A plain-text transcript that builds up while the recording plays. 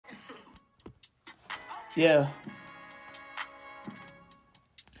Yeah.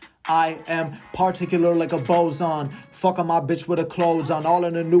 I am particular like a boson. Fuck on my bitch with her clothes on. All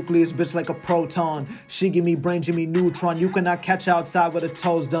in the nucleus, bitch like a proton. She give me brain, Jimmy Neutron. You cannot catch outside with her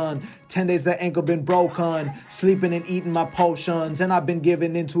toes done. 10 days the ankle been broken. Sleeping and eating my potions. And I've been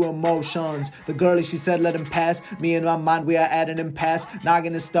giving into emotions. The girlie, she said let him pass. Me and my mind, we are at an impasse.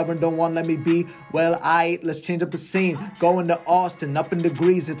 Noggin is stubborn, don't want let me be. Well, let's change up the scene. Going to Austin, up in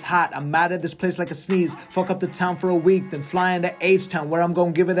degrees, it's hot. I'm mad at this place like a sneeze. Fuck up the town for a week, then fly into H-Town where I'm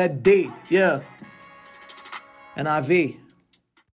gonna give it that D. Yeah. N.I.V.